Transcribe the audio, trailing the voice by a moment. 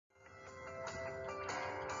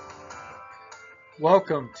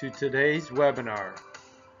Welcome to today's webinar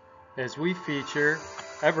as we feature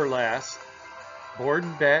Everlast board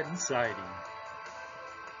and batten siding.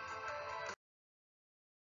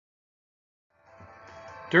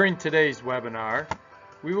 During today's webinar,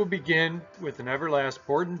 we will begin with an Everlast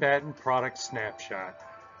board and batten product snapshot.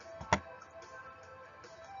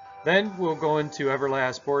 Then we'll go into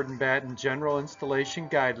Everlast board and batten general installation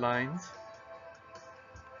guidelines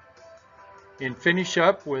and finish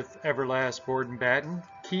up with Everlast board and batten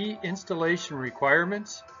key installation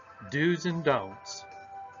requirements, do's and don'ts.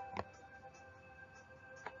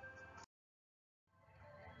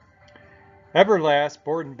 Everlast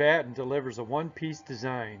board and batten delivers a one-piece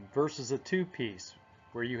design versus a two-piece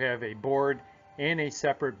where you have a board and a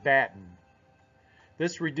separate batten.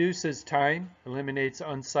 This reduces time, eliminates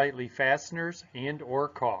unsightly fasteners and or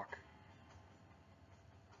caulk.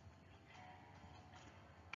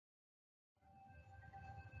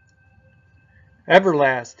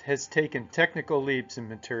 Everlast has taken technical leaps in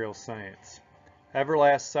material science.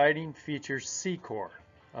 Everlast siding features C-Core,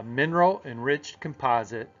 a mineral-enriched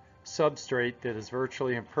composite substrate that is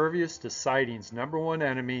virtually impervious to siding's number one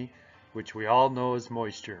enemy, which we all know is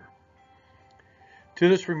moisture. To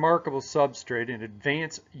this remarkable substrate, an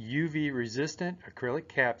advanced UV-resistant acrylic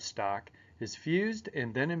capstock is fused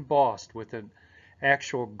and then embossed with an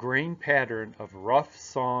actual grain pattern of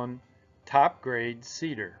rough-sawn, top-grade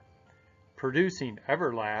cedar, producing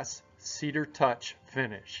Everlast's Cedar Touch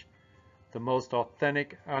finish, the most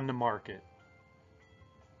authentic on the market.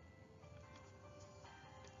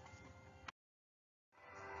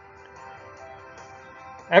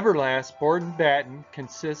 Everlast board and batten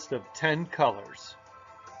consists of 10 colors.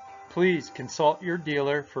 Please consult your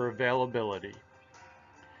dealer for availability.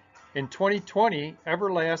 In 2020,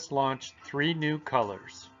 Everlast launched 3 new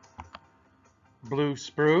colors: Blue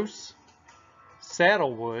Spruce,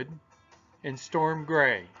 Saddlewood, and Storm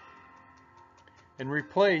Gray, and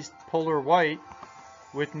replaced Polar White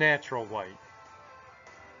with Natural White.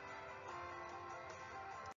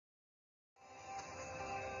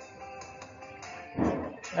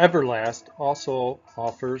 Everlast also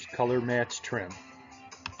offers color match trim.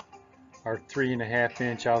 Our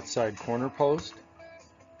 3.5-inch outside corner post,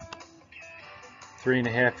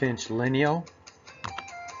 3.5-inch lineal,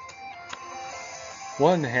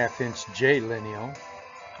 1.5-inch J lineal,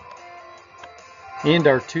 and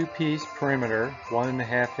our 2-piece perimeter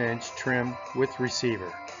 1.5-inch trim with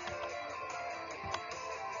receiver.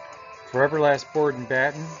 For Everlast board and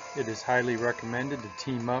batten, it is highly recommended to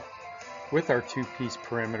team up with our 2-piece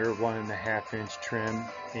perimeter 1.5-inch trim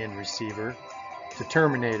and receiver to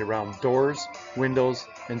terminate around doors, windows,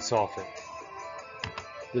 and soffit.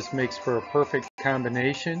 This makes for a perfect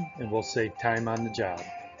combination and will save time on the job.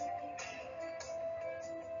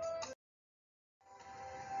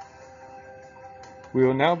 We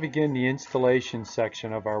will now begin the installation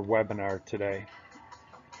section of our webinar today,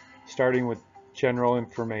 starting with general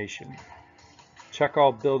information. Check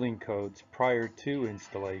all building codes prior to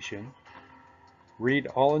installation. Read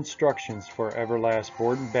all instructions for Everlast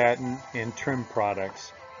board and batten and trim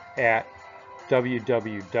products at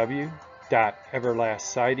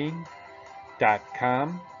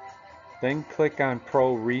www.everlastsiding.com. Then click on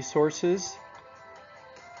Pro Resources.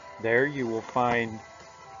 There you will find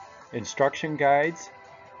instruction guides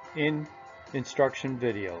and instruction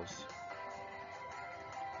videos.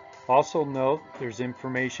 Also note there's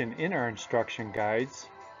information in our instruction guides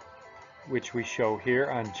which we show here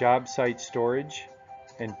on job site storage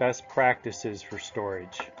and best practices for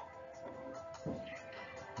storage.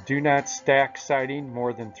 Do not stack siding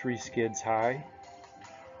more than 3 skids high,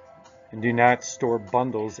 and do not store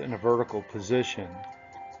bundles in a vertical position.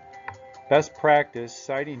 Best practice,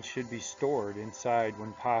 siding should be stored inside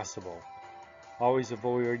when possible. Always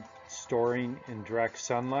avoid storing in direct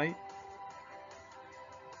sunlight.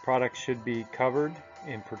 Products should be covered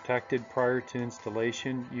and protected prior to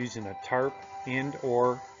installation using a tarp and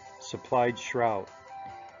or supplied shroud.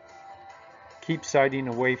 Keep siding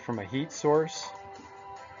away from a heat source.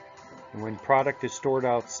 And when product is stored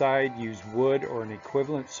outside, use wood or an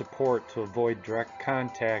equivalent support to avoid direct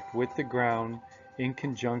contact with the ground in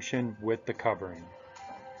conjunction with the covering.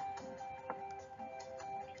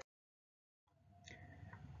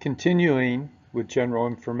 Continuing with general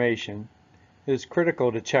information, it is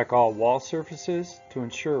critical to check all wall surfaces to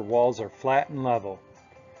ensure walls are flat and level.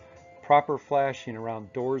 Proper flashing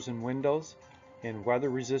around doors and windows and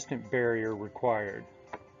weather-resistant barrier required.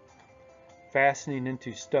 Fastening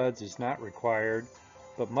into studs is not required,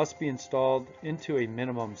 but must be installed into a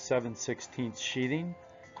minimum 7/16 sheathing.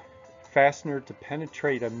 Fastener to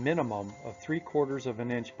penetrate a minimum of 3/4 of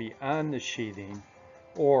an inch beyond the sheathing,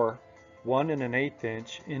 or 1 1/8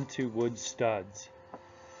 inch into wood studs.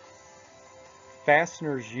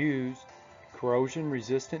 Fasteners use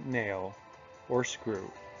corrosion-resistant nail or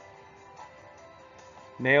screw.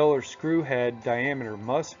 Nail or screw head diameter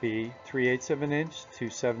must be 3/8 of an inch to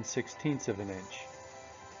 7/16 of an inch.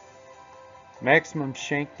 Maximum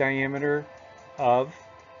shank diameter of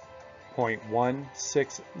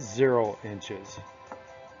 0.160 inches.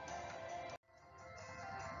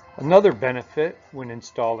 Another benefit when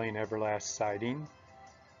installing Everlast siding,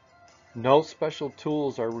 no special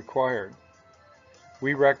tools are required.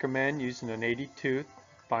 We recommend using an 80-tooth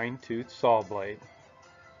fine-tooth saw blade.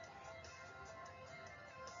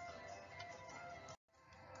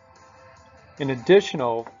 An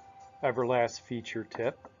additional Everlast feature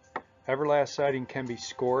tip, Everlast siding can be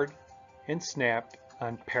scored and snapped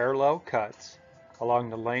on parallel cuts along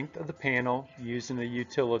the length of the panel using a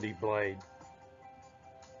utility blade.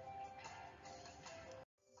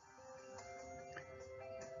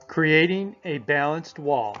 Creating a balanced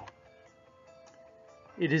wall.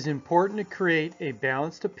 It is important to create a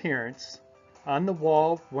balanced appearance on the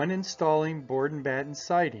wall when installing board and batten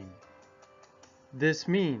siding. This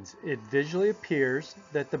means it visually appears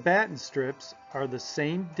that the batten strips are the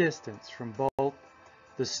same distance from both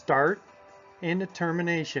the start and the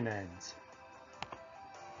termination ends.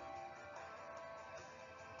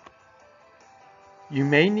 You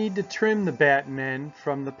may need to trim the batten end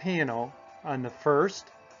from the panel on the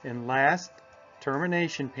first and last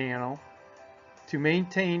termination panel to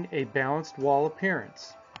maintain a balanced wall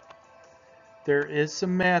appearance. There is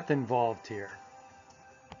some math involved here.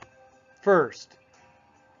 First,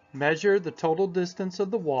 measure the total distance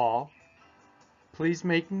of the wall. Please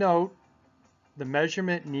make note the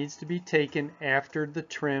measurement needs to be taken after the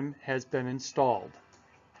trim has been installed.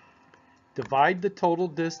 Divide the total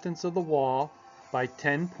distance of the wall by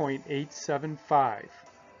 10.875.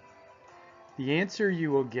 The answer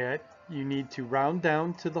you will get, you need to round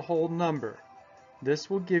down to the whole number. This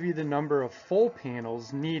will give you the number of full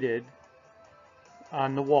panels needed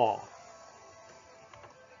on the wall.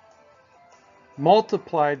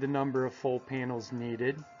 Multiply the number of full panels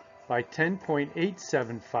needed by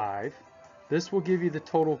 10.875. This will give you the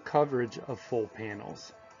total coverage of full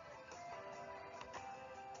panels.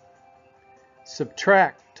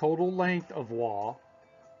 Subtract total length of wall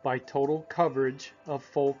by total coverage of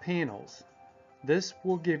full panels. This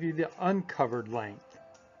will give you the uncovered length.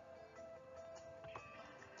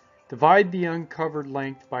 Divide the uncovered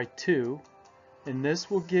length by 2, and this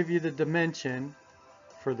will give you the dimension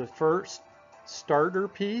for the first starter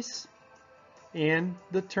piece and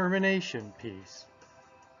the termination piece.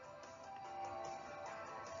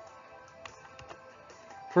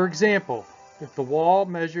 For example, if the wall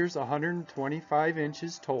measures 125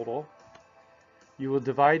 inches total, you will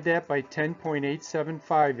divide that by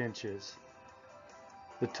 10.875 inches.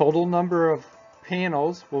 The total number of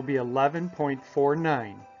panels will be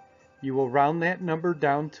 11.49. You will round that number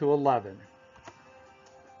down to 11.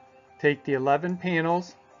 Take the 11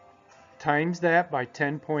 panels, times that by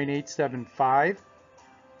 10.875,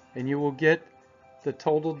 and you will get the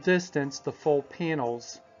total distance the full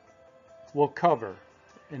panels will cover.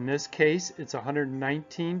 In this case, it's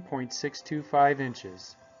 119.625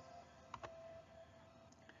 inches.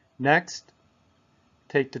 Next,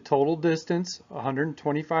 take the total distance,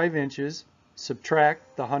 125 inches,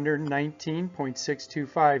 subtract the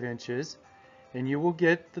 119.625 inches, and you will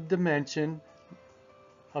get the dimension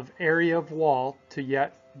of area of wall to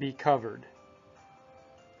yet be covered.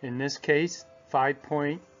 In this case,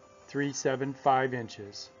 5.375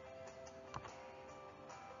 inches.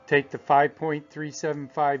 Take the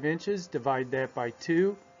 5.375 inches, divide that by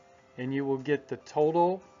 2, and you will get the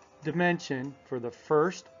total dimension for the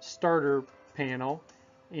first starter panel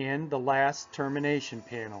and the last termination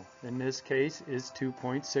panel. In this case is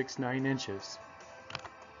 2.69 inches.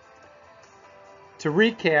 To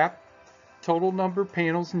recap, total number of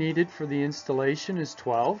panels needed for the installation is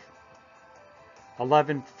 12.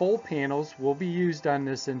 11 full panels will be used on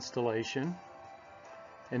this installation.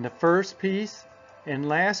 And the first piece and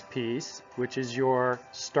last piece, which is your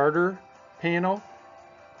starter panel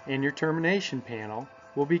and your termination panel,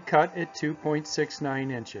 will be cut at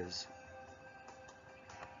 2.69 inches.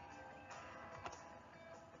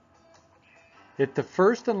 If the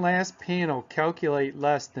first and last panel calculate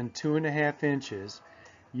less than 2.5 inches,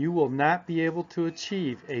 you will not be able to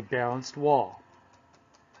achieve a balanced wall.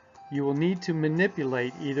 You will need to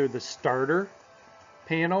manipulate either the starter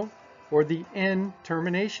panel or the end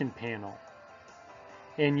termination panel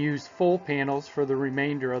and use full panels for the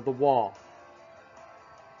remainder of the wall.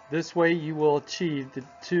 This way you will achieve the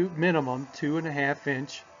minimum 2.5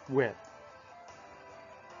 inch width.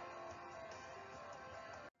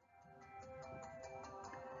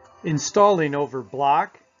 Installing over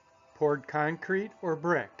block, poured concrete, or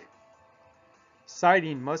brick.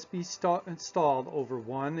 Siding must be installed over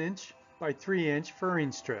 1 inch by 3 inch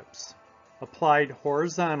furring strips, applied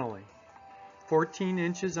horizontally, 14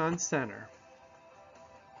 inches on center.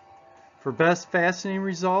 For best fastening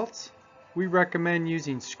results, we recommend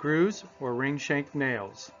using screws or ring shank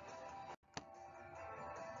nails.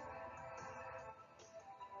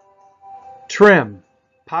 Trim.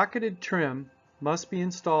 Pocketed trim must be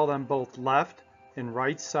installed on both left and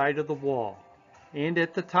right side of the wall and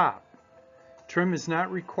at the top. Trim is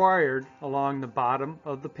not required along the bottom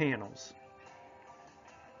of the panels.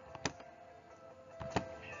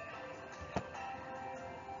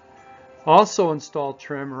 Also install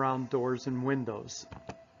trim around doors and windows.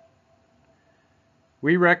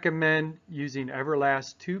 We recommend using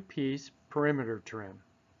Everlast 2-piece perimeter trim.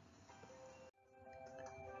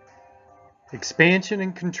 Expansion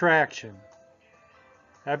and contraction.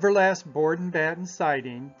 Everlast board and batten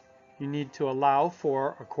siding, you need to allow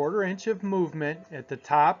for a 1/4 inch of movement at the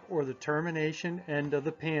top or the termination end of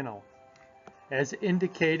the panel, as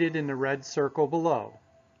indicated in the red circle below.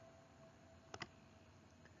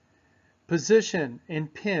 Position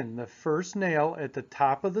and pin the first nail at the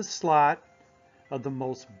top of the slot of the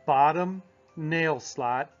most bottom nail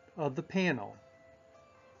slot of the panel.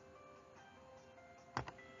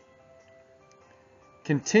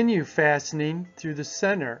 Continue fastening through the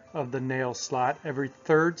center of the nail slot every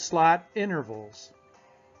 3rd slot intervals.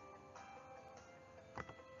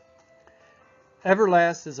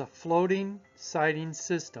 Everlast is a floating siding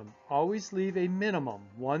system. Always leave a minimum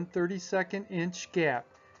 1/32 inch gap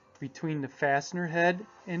between the fastener head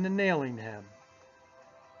and the nailing hem.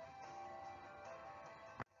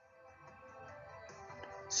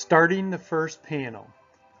 Starting the first panel.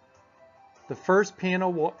 The first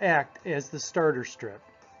panel will act as the starter strip.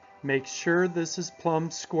 Make sure this is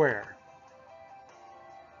plumb square.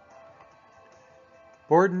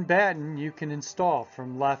 Board and batten you can install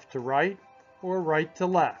from left to right or right to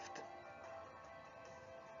left.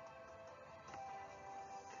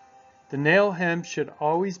 The nail hem should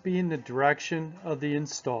always be in the direction of the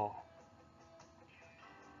install.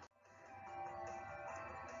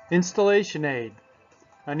 Installation aid.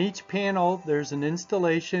 On each panel there's an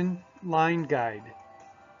installation line guide.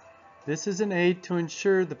 This is an aid to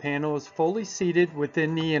ensure the panel is fully seated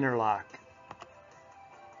within the interlock.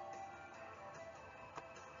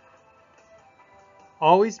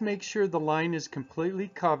 Always make sure the line is completely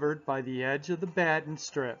covered by the edge of the batten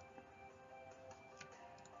strip.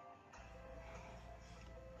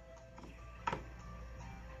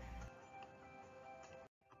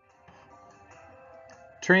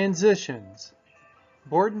 Transitions.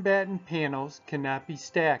 Board and batten panels cannot be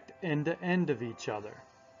stacked end to end of each other,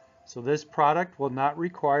 so this product will not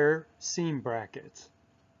require seam brackets.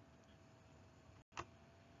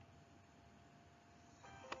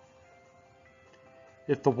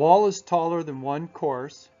 If the wall is taller than one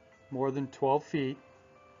course, more than 12 feet,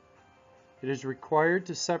 it is required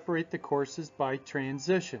to separate the courses by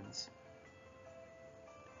transitions.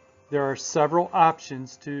 There are several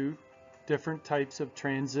options to different types of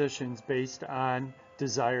transitions based on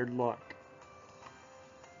desired look.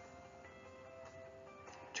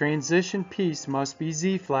 Transition piece must be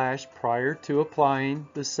Z-flashed prior to applying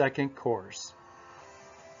the second course.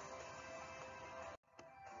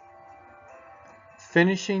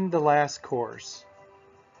 Finishing the last course.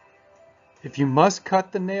 If you must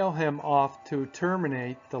cut the nail hem off to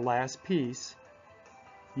terminate the last piece,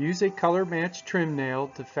 use a color match trim nail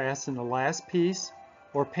to fasten the last piece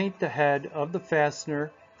or paint the head of the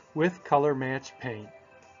fastener with color match paint.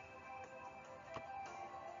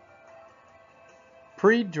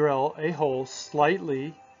 Pre-drill a hole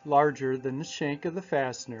slightly larger than the shank of the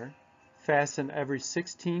fastener. Fasten every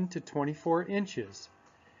 16 to 24 inches.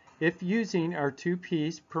 If using our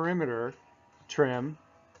 2-piece perimeter trim,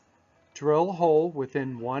 drill a hole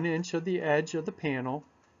within 1 inch of the edge of the panel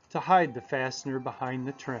to hide the fastener behind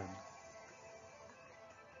the trim.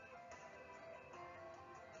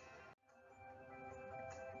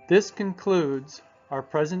 This concludes our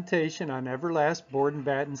presentation on Everlast board and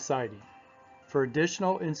batten siding. For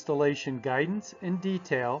additional installation guidance and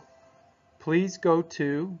detail, please go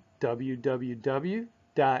to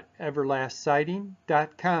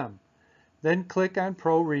www.everlastsiding.com, then click on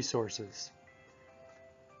Pro Resources.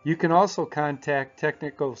 You can also contact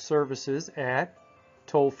technical services at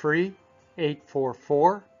toll-free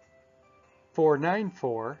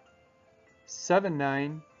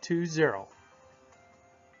 844-494-7920.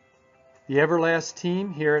 The Everlast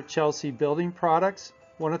team here at Chelsea Building Products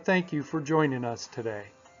want to thank you for joining us today.